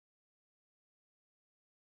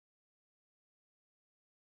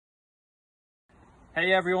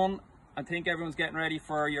Hey everyone, I think everyone's getting ready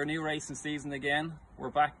for your new racing season again. We're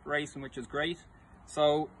back racing, which is great.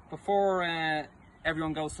 So before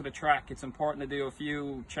everyone goes to the track, it's important to do a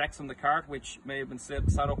few checks on the kart, which may have been set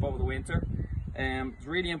up over the winter. It's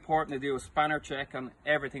really important to do a spanner check on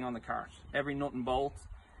everything on the kart, every nut and bolt.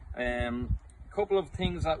 Couple of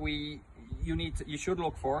things that you should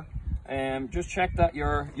look for. Just check that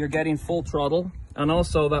you're getting full throttle, and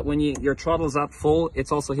also that when your throttle's at full,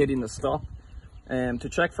 it's also hitting the stop. To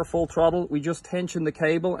check for full throttle, we just tension the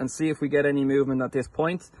cable and see if we get any movement at this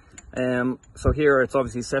point. So here it's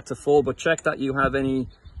obviously set to full, but check that you have any,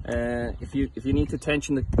 if you need to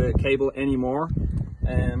tension the cable anymore.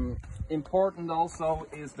 Important also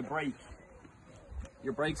is the brake.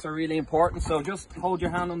 Your brakes are really important, so just hold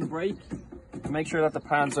your hand on the brake to make sure that the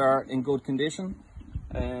pads are in good condition.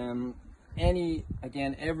 Every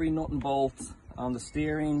nut and bolt on the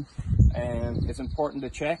steering, it's important to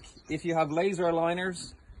check. If you have laser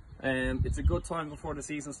aligners, it's a good time before the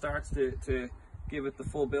season starts to give it the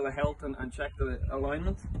full bill of health and check the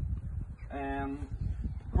alignment.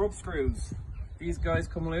 Grub screws, these guys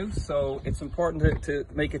come loose, so it's important to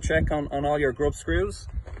make a check on all your grub screws.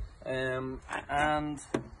 And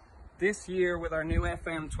this year with our new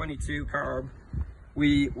FM22 carb,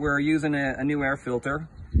 we're using a new air filter.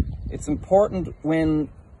 It's important when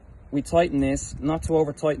we tighten this not to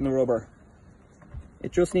over tighten the rubber.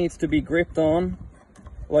 It just needs to be gripped on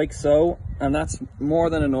like so, and that's more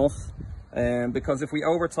than enough, because if we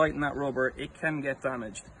over tighten that rubber, it can get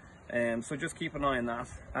damaged. So just keep an eye on that.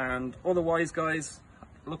 And otherwise guys,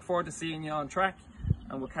 look forward to seeing you on track,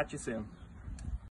 and we'll catch you soon.